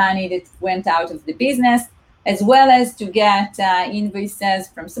any money that went out of the business, as well as to get invoices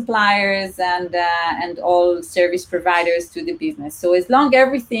from suppliers and all service providers to the business. So as long as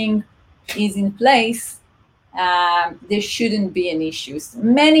everything is in place, there shouldn't be any issues.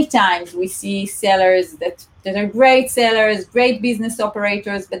 Many times we see sellers that are great sellers, great business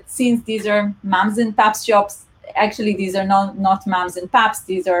operators, but since these are moms and pop shops, actually, these are not moms and paps.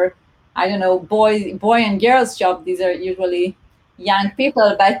 These are, I don't know, boy and girls shop. These are usually young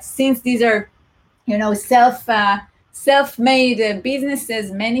people. But since these are, self-made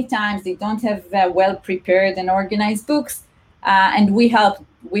businesses, many times they don't have well-prepared and organized books, and we help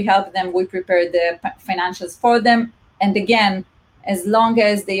them. We prepare the financials for them. And again, as long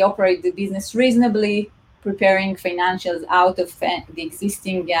as they operate the business reasonably, preparing financials out of the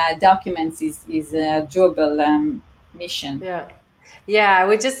existing documents is a doable mission. Yeah, I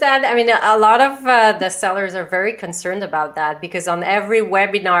would just add, I mean, a lot of the sellers are very concerned about that, because on every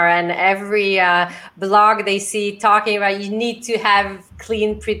webinar and every blog they see talking about you need to have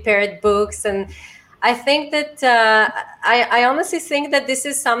clean, prepared books. And I think that I honestly think that this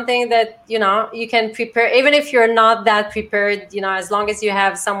is something that, you can prepare, even if you're not that prepared, as long as you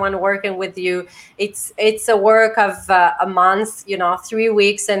have someone working with you. It's a work of a month, 3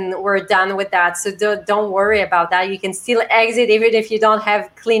 weeks, and we're done with that. So don't worry about that. You can still exit even if you don't have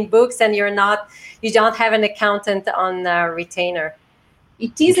clean books and you don't have an accountant on retainer.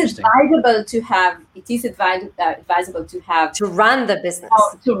 It is advisable to have. To run the business.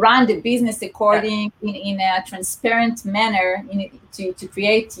 To run the business according in a transparent manner, to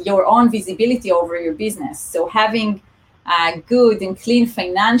create your own visibility over your business. So having good and clean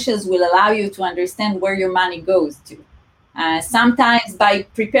financials will allow you to understand where your money goes to. Sometimes by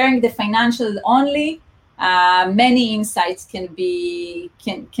preparing the financials only, many insights can be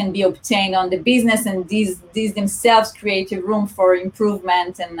obtained on the business, and these themselves create a room for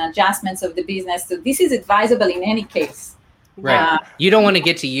improvement and adjustments of the business. So this is advisable in any case. Right. You don't want to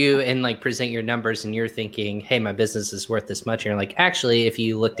get to you and present your numbers and you're thinking, hey, my business is worth this much. And you're like, actually, if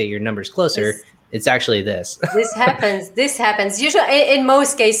you looked at your numbers closer, it's actually this. This happens. Usually, in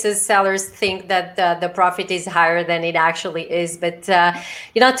most cases, sellers think that the profit is higher than it actually is. But,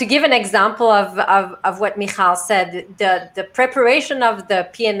 to give an example of what Michal said, the preparation of the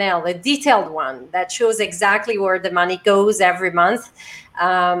P&L, the detailed one that shows exactly where the money goes every month,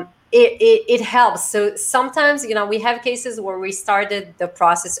 it helps. So sometimes, we have cases where we started the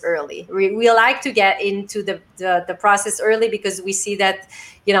process early. We like to get into the process early because we see that,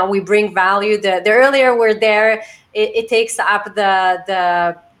 we bring value. The earlier we're there, it takes up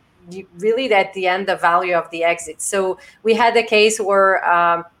really at the end, the value of the exit. So we had a case where,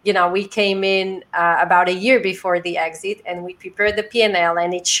 we came in about a year before the exit and we prepared the P&L,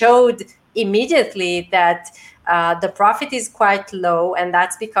 and it showed immediately that the profit is quite low, and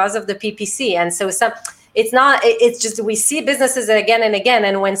that's because of the PPC. And so it's just, we see businesses again and again,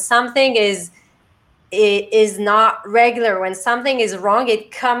 and when something is not regular, when something is wrong,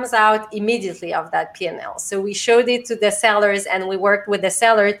 it comes out immediately of that P&L. So we showed it to the sellers, and we worked with the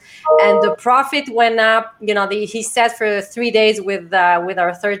sellers, and the profit went up. He sat for 3 days with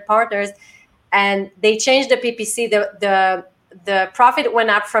our third partners, and they changed the PPC. The profit went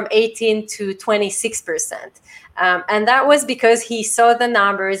up from 18 to 26%. And that was because he saw the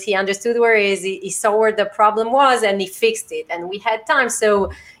numbers, he understood where it is, he saw where the problem was, and he fixed it. And we had time,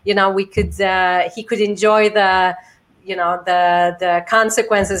 so he could enjoy the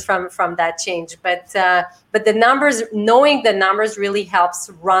consequences from that change. But the numbers, knowing the numbers, really helps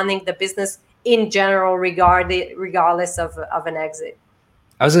running the business in general, regardless of an exit.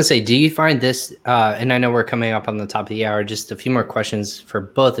 I was going to say, do you find this, and I know we're coming up on the top of the hour, just a few more questions for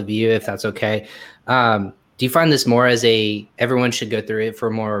both of you, if that's okay. Do you find this more as everyone should go through it for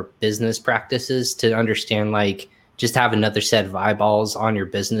more business practices to understand, just have another set of eyeballs on your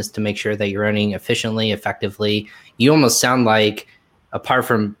business to make sure that you're running efficiently, effectively? You almost sound like, apart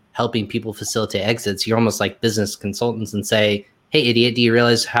from helping people facilitate exits, you're almost like business consultants and say, hey, idiot, do you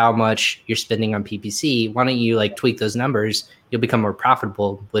realize how much you're spending on PPC? Why don't you tweak those numbers? You'll become more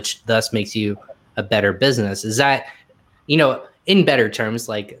profitable, which thus makes you a better business. Is that, in better terms,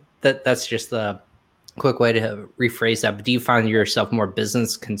 that's just the quick way to rephrase that. But do you find yourself more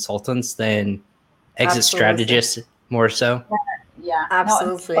business consultants than exit strategists more so? Yeah,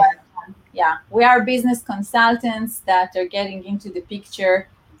 absolutely. No, we are business consultants that are getting into the picture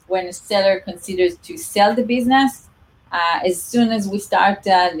when a seller considers to sell the business. As soon as we start,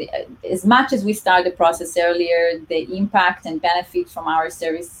 as much as we start the process earlier, the impact and benefit from our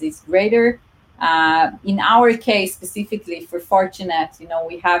service is greater. In our case, specifically for Fortinet,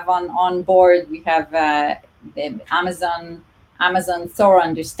 we have on board, we have the Amazon thorough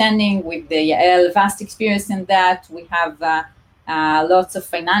understanding with the Yael vast experience in that. We have lots of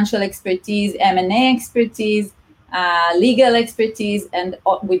financial expertise, M&A expertise, legal expertise, and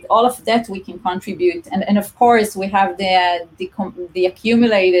with all of that we can contribute. And of course we have the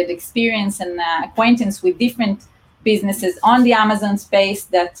accumulated experience and acquaintance with different businesses on the Amazon space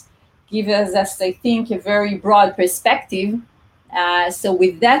that gives us, I think, a very broad perspective. So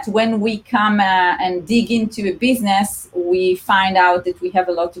with that, when we come and dig into a business, we find out that we have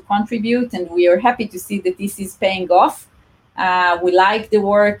a lot to contribute, and we are happy to see that this is paying off. We like the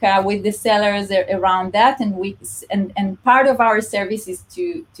work with the sellers around that, and part of our service is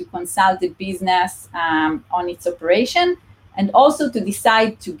to consult the business on its operation, and also to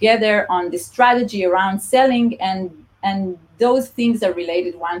decide together on the strategy around selling, and those things are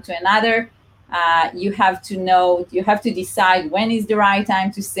related one to another. You have to decide when is the right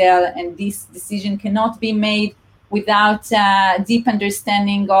time to sell, and this decision cannot be made without deep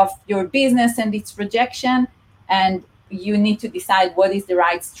understanding of your business and its projection. And you need to decide what is the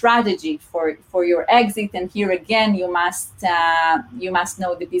right strategy for your exit. And here again, you must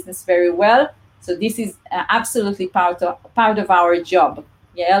know the business very well. So this is absolutely part of our job.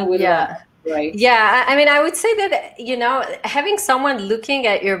 Yael will. Right. Yeah, I mean, I would say that, having someone looking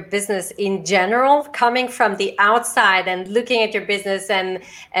at your business in general, coming from the outside and looking at your business, and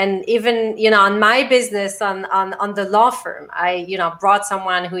even, on my business on the law firm, I, brought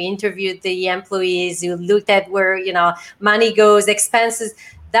someone who interviewed the employees, who looked at where, money goes, expenses.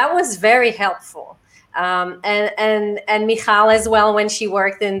 That was very helpful. And Michal as well, when she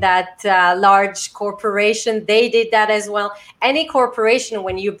worked in that large corporation, they did that as well. Any corporation,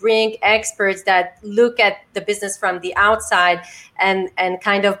 when you bring experts that look at the business from the outside and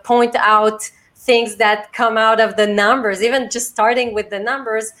kind of point out things that come out of the numbers, even just starting with the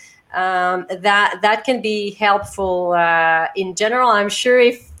numbers, that can be helpful in general. I'm sure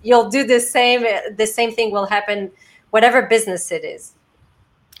if you'll do the same thing will happen, whatever business it is.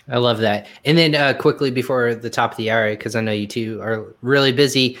 I love that. And then quickly before the top of the hour, because I know you two are really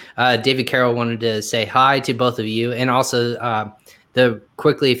busy, David Carroll wanted to say hi to both of you. And also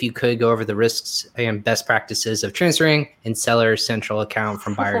quickly, if you could go over the risks and best practices of transferring and seller central account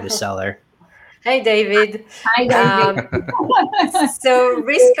from buyer to seller. Hey, David. Hi, David. So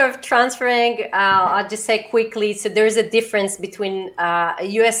risk of transferring, I'll just say quickly. So there's a difference between a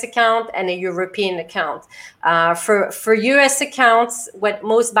US account and a European account. For US accounts, what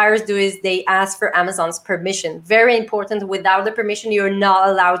most buyers do is they ask for Amazon's permission. Very important. Without the permission, you're not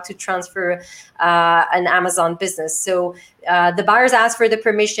allowed to transfer an Amazon business. So the buyers ask for the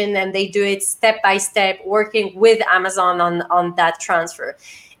permission, and they do it step by step, working with Amazon on that transfer.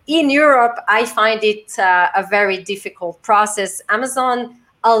 In Europe, I find it a very difficult process. Amazon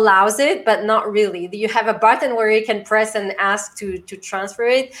allows it, but not really. You have a button where you can press and ask to transfer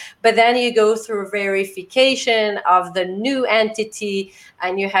it, but then you go through verification of the new entity,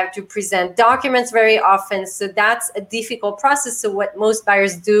 and you have to present documents very often. So that's a difficult process. So what most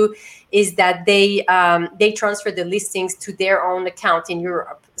buyers do is that they transfer the listings to their own account in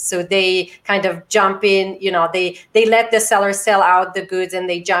Europe. So they kind of jump in, they let the seller sell out the goods, and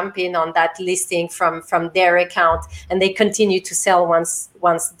they jump in on that listing from their account, and they continue to sell once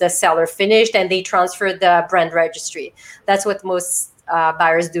the seller finished, and they transfer the brand registry. That's what most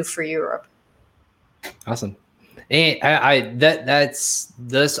buyers do for Europe. Awesome. And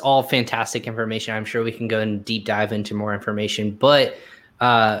that's all fantastic information. I'm sure we can go and deep dive into more information, but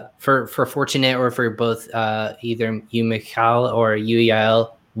for Fortinet, or for both either you, Michal, or you,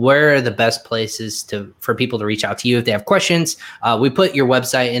 Yael, where are the best places for people to reach out to you if they have questions? We put your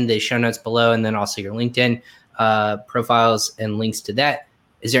website in the show notes below, and then also your LinkedIn profiles and links to that.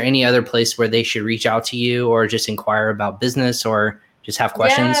 Is there any other place where they should reach out to you, or just inquire about business, or just have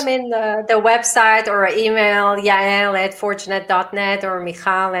questions? Yeah, I mean, the website or email, Yael@fortinet.net or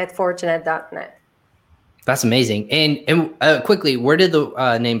Michal@fortinet.net. That's amazing. And quickly, where did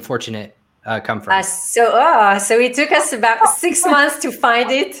the name Fortinet come from? So it took us about 6 months to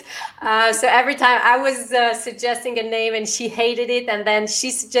find it. So every time I was suggesting a name, and she hated it, and then she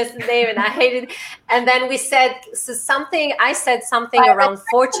suggested a name and I hated it, and then we said I said something around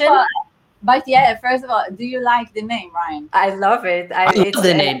fortune. But yeah, first of all, do you like the name, Ryan? I love it. I love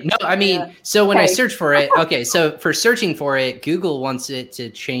the name. No, I mean, so when I search for it, okay, so for searching for it, Google wants it to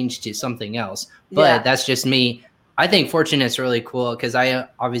change to something else, but that's just me. I think Fortunat's really cool, because I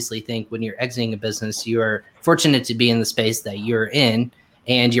obviously think when you're exiting a business, you are fortunate to be in the space that you're in,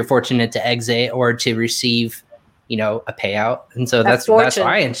 and you're fortunate to exit or to receive, a payout. And so that's why it's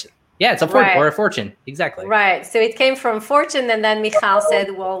a fortune, or a fortune. Exactly. Right. So it came from fortune, and then Michal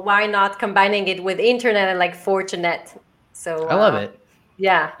said, well, why not combining it with internet and like Fortinet? So I love it.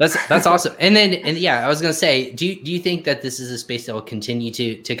 Yeah. That's awesome. And I was going to say, do you think that this is a space that will continue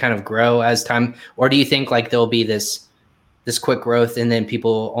to kind of grow as time, or do you think like there'll be this quick growth, and then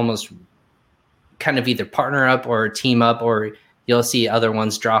people almost kind of either partner up or team up, or you'll see other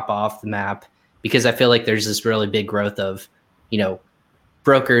ones drop off the map? Because I feel like there's this really big growth of,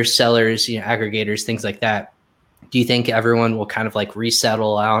 brokers, sellers, aggregators, things like that, do you think everyone will kind of like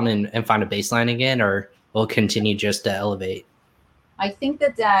resettle down and find a baseline again, or will continue just to elevate? I think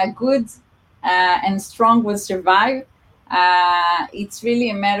that good and strong will survive. It's really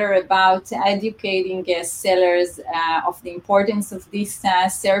a matter about educating sellers of the importance of this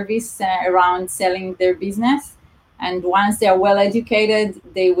service around selling their business. And once they are well educated,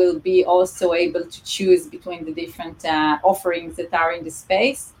 they will be also able to choose between the different offerings that are in the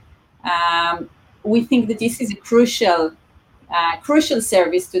space. We think that this is a crucial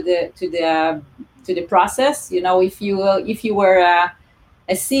service to the process. If you were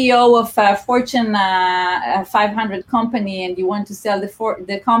a CEO of a Fortune 500 company and you want to sell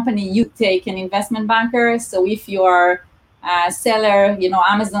the company, you take an investment banker. So if you are a seller,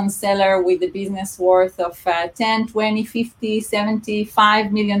 Amazon seller with a business worth of 10, 20, 50,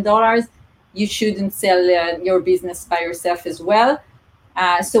 75 million dollars, you shouldn't sell your business by yourself as well.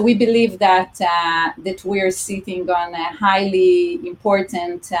 So we believe that we're sitting on a highly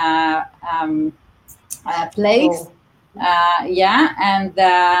important place. And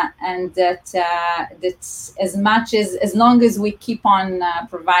that's as long as we keep on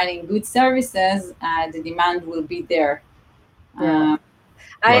providing good services, the demand will be there.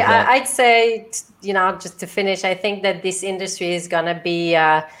 I'd say, just to finish, I think that this industry is going to be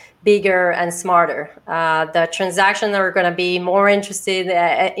bigger and smarter. The transactions are going to be more interesting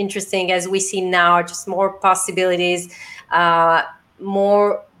as we see now, just more possibilities,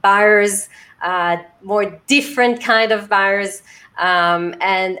 more buyers, more different kind of buyers,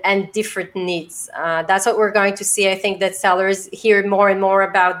 and different needs. That's what we're going to see. I think that sellers hear more and more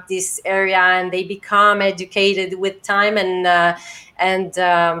about this area, and they become educated with time, and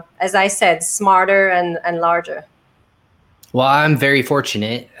as I said, smarter and larger. Well, I'm very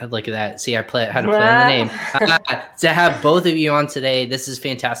fortunate. Look at that. See, I had to play on the name. To have both of you on today. This is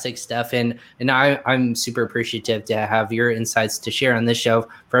fantastic stuff. And I'm super appreciative to have your insights to share on this show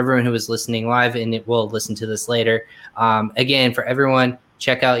for everyone who is listening live and will listen to this later. Again, for everyone,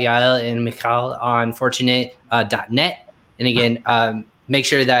 check out Yael and Michal on Fortunate.net. And again, make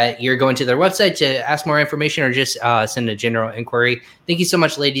sure that you're going to their website to ask more information or just send a general inquiry. Thank you so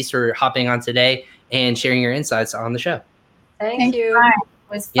much, ladies, for hopping on today and sharing your insights on the show. Thank you.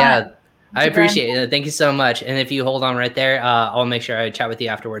 It was fun. Yeah, I appreciate it. Thank you so much. And if you hold on right there, I'll make sure I chat with you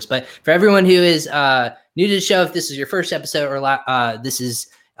afterwards. But for everyone who is new to the show, if this is your first episode or this is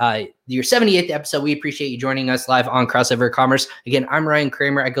your 78th episode, we appreciate you joining us live on Crossover Commerce. Again, I'm Ryan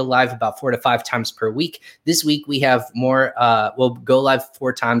Kramer. I go live about 4 to 5 times per week. This week we have more. We'll go live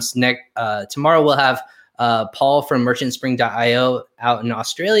 4 times. Tomorrow we'll have Paul from merchantspring.io out in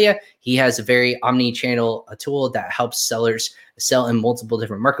Australia. He has a very omni-channel tool that helps sellers sell in multiple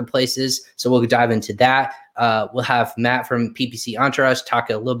different marketplaces. So we'll dive into that. We'll have Matt from PPC Entourage talk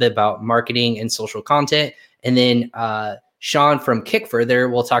a little bit about marketing and social content. And then Sean from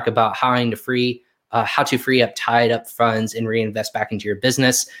Kickfurther will talk about how to free up tied up funds and reinvest back into your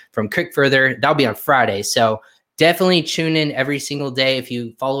business from Kickfurther. That'll be on Friday. So definitely tune in every single day. If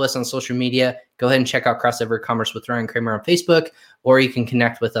you follow us on social media, go ahead and check out Crossover Commerce with Ryan Kramer on Facebook, or you can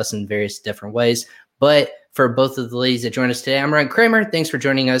connect with us in various different ways. But for both of the ladies that joined us today, I'm Ryan Kramer. Thanks for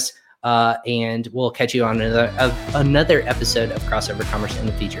joining us. And we'll catch you on another episode of Crossover Commerce in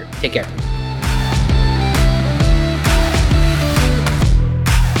the future. Take care.